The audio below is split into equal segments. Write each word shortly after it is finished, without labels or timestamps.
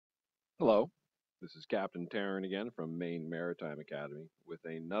Hello, this is Captain Taryn again from Maine Maritime Academy with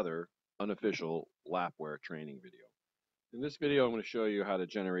another unofficial Lapware training video. In this video, I'm going to show you how to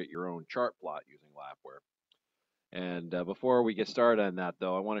generate your own chart plot using Lapware. And before we get started on that,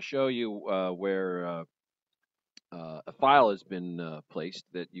 though, I want to show you where a file has been placed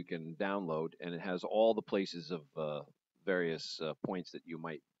that you can download, and it has all the places of various points that you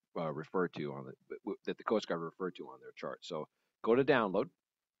might refer to on that the Coast Guard referred to on their chart. So go to Download.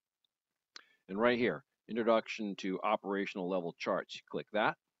 And right here, Introduction to Operational Level Charts. You click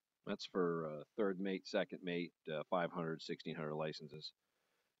that. That's for third mate, second mate, 500, 1600 licenses.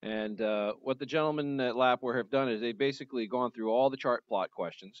 And what the gentlemen at Lapware have done is they've basically gone through all the chart plot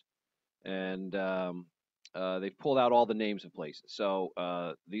questions, and they've pulled out all the names of places. So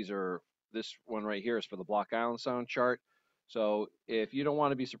this one right here is for the Block Island Sound chart. So if you don't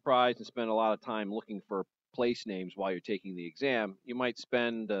want to be surprised and spend a lot of time looking for place names while you're taking the exam, you might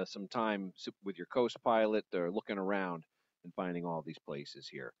spend some time with your coast pilot or looking around and finding all these places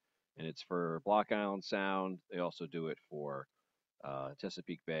here. And it's for Block Island Sound. They also do it for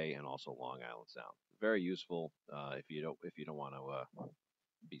Chesapeake Bay and also Long Island Sound. Very useful if you don't want to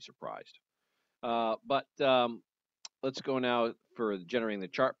be surprised. But let's go now for generating the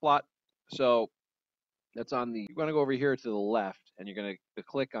chart plot. So that's on the, you're going to go over here to the left, and you're going to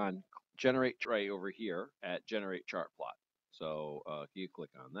click on generate right over here at generate chart plot. So you click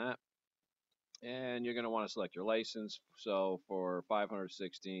on that, and you're going to want to select your license. So for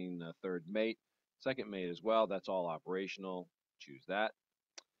 516 third mate, second mate as well, that's all operational. Choose that.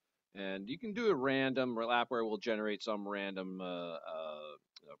 And you can do it random. Lapware will generate some random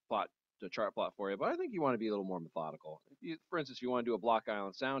plot, the chart plot for you, but I think you want to be a little more methodical. If you, for instance, if you want to do a Block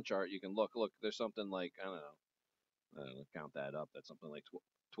Island Sound chart, you can look, there's something like, I don't know, count that up. That's something like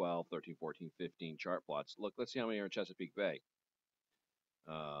 12, 13, 14, 15 chart plots. Look, let's see how many are in Chesapeake Bay.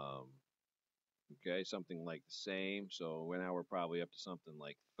 Okay, something like the same. So now we're probably up to something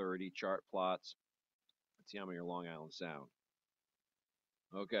like 30 chart plots. Let's see how many are Long Island Sound.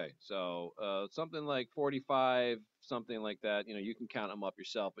 Okay, so something like 45, something like that. You know, you can count them up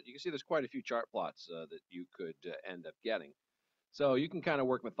yourself, but you can see there's quite a few chart plots that you could end up getting. So you can kind of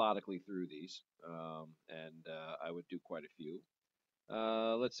work methodically through these, and I would do quite a few.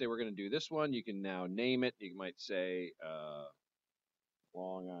 Let's say we're going to do this one. You can now name it. You might say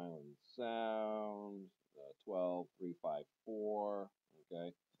Long Island Sound 12354.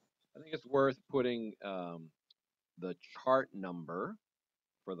 Okay, I think it's worth putting the chart number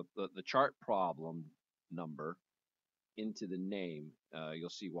for the chart problem number into the name. You'll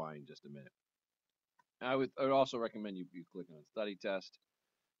see why in just a minute. I would also recommend you click on study test,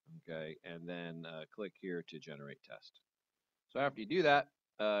 okay, and then click here to generate test. So after you do that,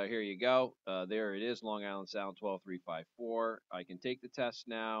 here you go. There it is, Long Island Sound 12354. I can take the test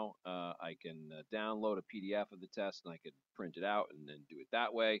now. I can download a PDF of the test, and I could print it out and then do it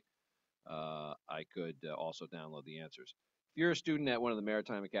that way. I could also download the answers. If you're a student at one of the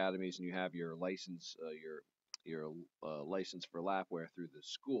maritime academies and you have your license, your license for Lapware through the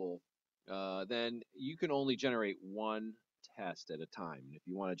school, then you can only generate one test at a time. And if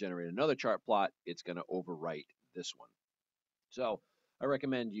you want to generate another chart plot, it's going to overwrite this one. So I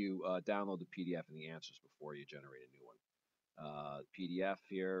recommend you download the PDF and the answers before you generate a new one. PDF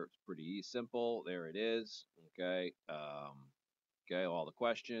here, it's pretty simple. There it is. Okay. Okay, all the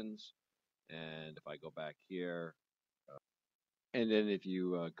questions. And if I go back here, and then if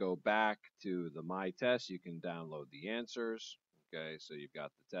you go back to the My Test, you can download the answers. Okay, so you've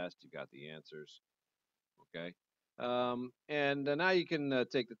got the test, you've got the answers. Okay, and now you can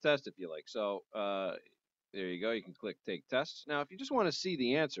take the test if you like. So there you go. You can click Take Tests. Now, if you just want to see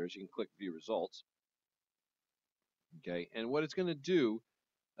the answers, you can click View Results. Okay, and what it's going to do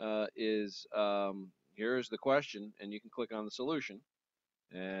is here's the question, and you can click on the solution.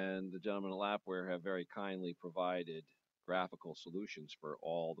 And the gentlemen at Lapware have very kindly provided graphical solutions for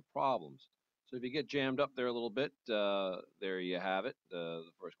all the problems. So if you get jammed up there a little bit, there you have it. The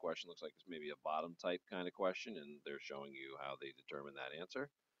first question looks like it's maybe a bottom type kind of question, and they're showing you how they determine that answer.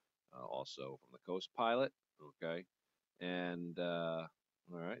 Also from the Coast Pilot, okay. And all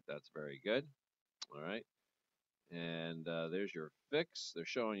right, that's very good. All right, and there's your fix. They're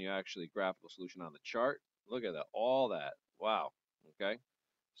showing you actually graphical solution on the chart. Look at that, all that. Wow. Okay.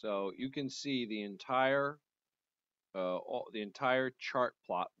 So you can see the entire chart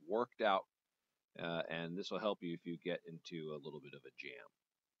plot worked out, and this will help you if you get into a little bit of a jam.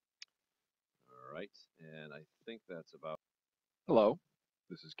 All right, and I think that's about. Hello,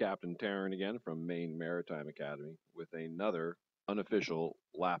 this is Captain Taryn again from Maine Maritime Academy with another unofficial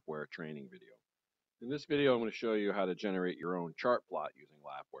Lapware training video. In this video, I'm going to show you how to generate your own chart plot using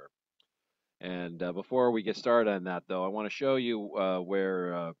Lapware. And before we get started on that, though, I want to show you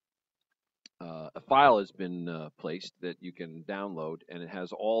where a file has been placed that you can download, and it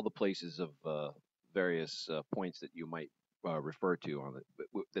has all the places of various points that you might refer to on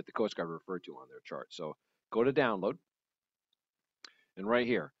that the Coast Guard referred to on their chart. So go to download, and right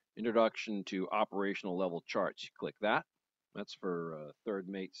here, Introduction to Operational Level Charts. You click that. That's for third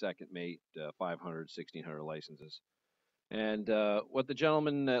mate, second mate, 500, 1600 licenses. And what the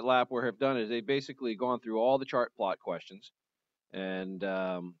gentlemen at Lapware have done is they've basically gone through all the chart plot questions, and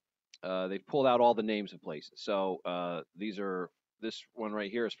they've pulled out all the names of places. So this one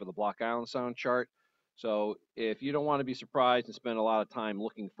right here is for the Block Island Sound chart. So if you don't want to be surprised and spend a lot of time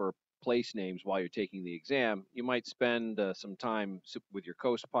looking for place names while you're taking the exam, you might spend some time with your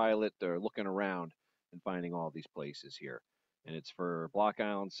Coast Pilot or looking around and finding all these places here. And it's for Block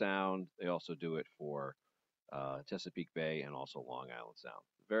Island Sound. They also do it for Chesapeake Bay and also Long Island Sound.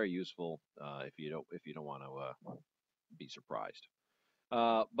 Very useful if you don't want to be surprised.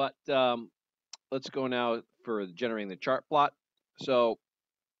 But let's go now for generating the chart plot. So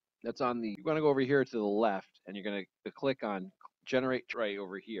that's on you're going to go over here to the left, and you're going to click on generate right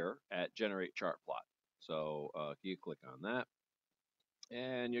over here at generate chart plot. So you click on that,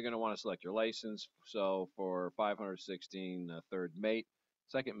 and you're going to want to select your license. So for 516 third mate,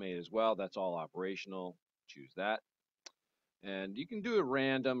 second mate as well, that's all operational. Choose that. And you can do it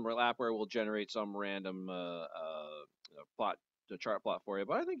random. Lapware will generate some random plot, the chart plot for you,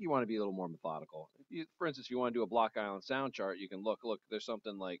 but I think you want to be a little more methodical. For instance, if you want to do a Block Island Sound chart, you can look. There's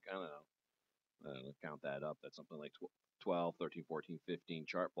something like, I don't know, count that up. That's something like 12, 13, 14, 15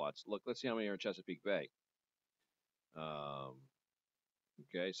 chart plots. Look, let's see how many are in Chesapeake Bay.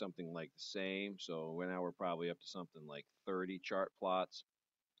 Okay, something like the same. So now we're probably up to something like 30 chart plots.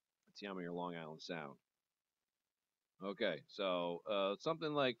 Let's see how many are Long Island Sound. Okay, so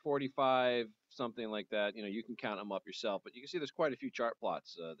something like 45, something like that. You can count them up yourself, but you can see there's quite a few chart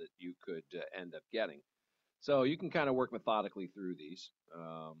plots that you could end up getting. So you can kind of work methodically through these,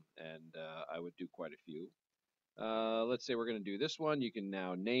 and I would do quite a few. Let's say we're going to do this one. You can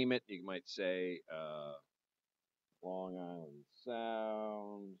now name it. You might say Long Island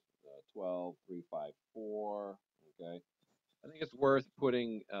Sound 12354. Okay, I think it's worth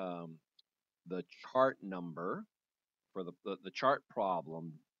putting the chart number for the chart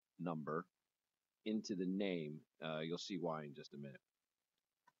problem number into the name. You'll see why in just a minute.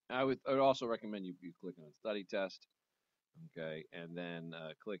 I would also recommend you click on study test, okay, and then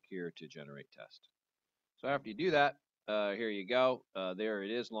click here to generate test. So after you do that, here you go. There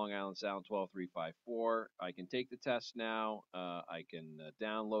it is, Long Island Sound 12354. I can take the test now. I can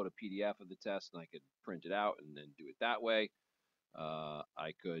download a PDF of the test, and I could print it out and then do it that way.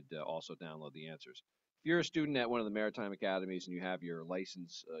 I could also download the answers. If you're a student at one of the maritime academies and you have your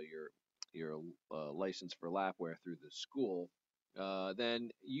license, your license for Lapware through the school,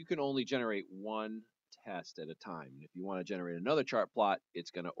 then you can only generate one test at a time. And if you want to generate another chart plot, it's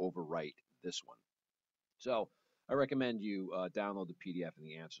going to overwrite this one. So I recommend you download the PDF and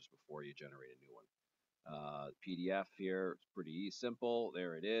the answers before you generate a new one. PDF here, it's pretty simple.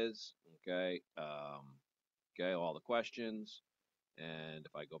 There it is. Okay. Okay, all the questions. And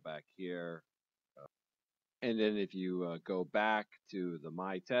if I go back here, and then if you go back to the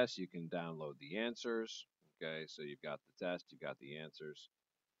My Test, you can download the answers. Okay, so you've got the test, you've got the answers.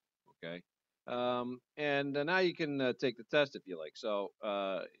 Okay, and now you can take the test if you like. So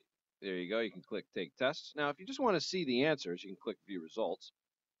there you go. You can click Take Tests. Now, if you just want to see the answers, you can click View Results.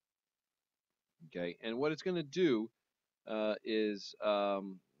 Okay, and what it's going to do is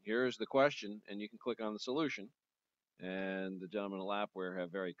here's the question, and you can click on the solution. And the gentlemen at Lapware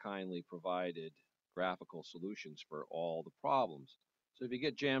have very kindly provided graphical solutions for all the problems. So if you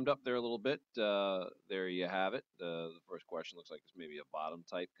get jammed up there a little bit, there you have it. The first question looks like it's maybe a bottom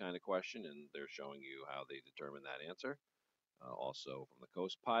type kind of question, and they're showing you how they determine that answer. Also from the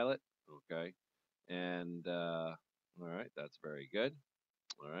Coast Pilot, okay. And all right, that's very good.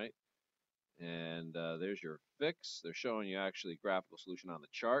 All right, and there's your fix. They're showing you actually graphical solution on the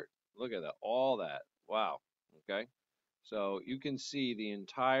chart. Look at that, all that. Wow. Okay. So you can see the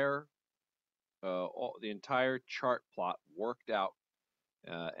entire chart plot worked out,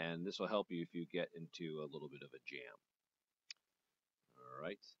 and this will help you if you get into a little bit of a jam. All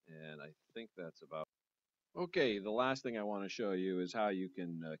right, and I think that's about. Okay, the last thing I want to show you is how you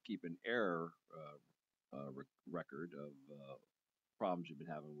can keep an error record of problems you've been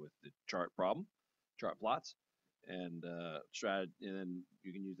having with the chart plots, and and then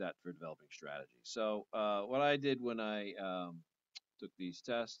you can use that for developing strategy. So what I did when I took these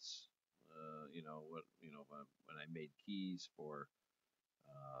tests, when I made keys for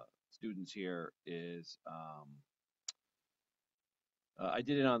students here is I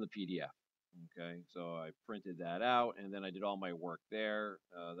did it on the PDF. Okay, so I printed that out and then I did all my work there.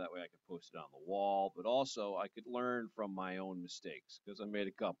 That way I could post it on the wall, but also I could learn from my own mistakes because I made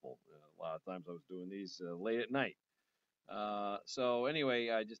a couple. A lot of times I was doing these late at night. So anyway,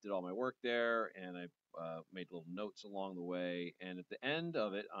 I just did all my work there and I made little notes along the way. And at the end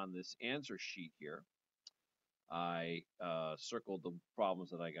of it on this answer sheet here, I circled the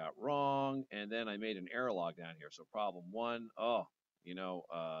problems that I got wrong, and then I made an error log down here. So problem one,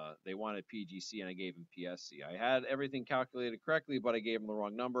 they wanted PGC and I gave them PSC. I had everything calculated correctly, but I gave them the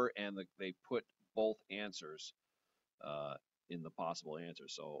wrong number, and they put both answers uh, in the possible answer.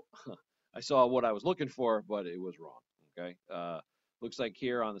 So I saw what I was looking for, but it was wrong. Okay. Looks like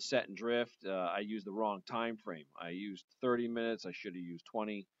here on the set and drift, I used the wrong time frame. I used 30 minutes. I should have used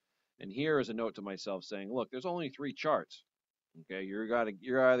 20. And here is a note to myself saying, look, there's only 3 charts. Okay, you're either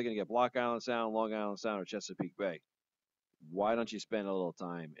going to get Block Island Sound, Long Island Sound, or Chesapeake Bay. Why don't you spend a little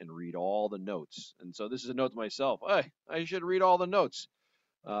time and read all the notes? And so this is a note to myself. Hey, I should read all the notes.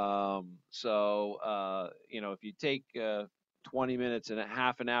 If you take 20 minutes and a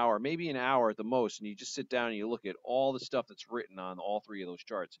half an hour, maybe an hour at the most, and you just sit down and you look at all the stuff that's written on all 3 of those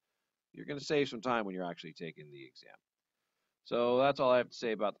charts, you're going to save some time when you're actually taking the exam. So that's all I have to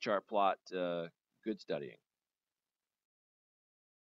say about the chart plot. Good studying.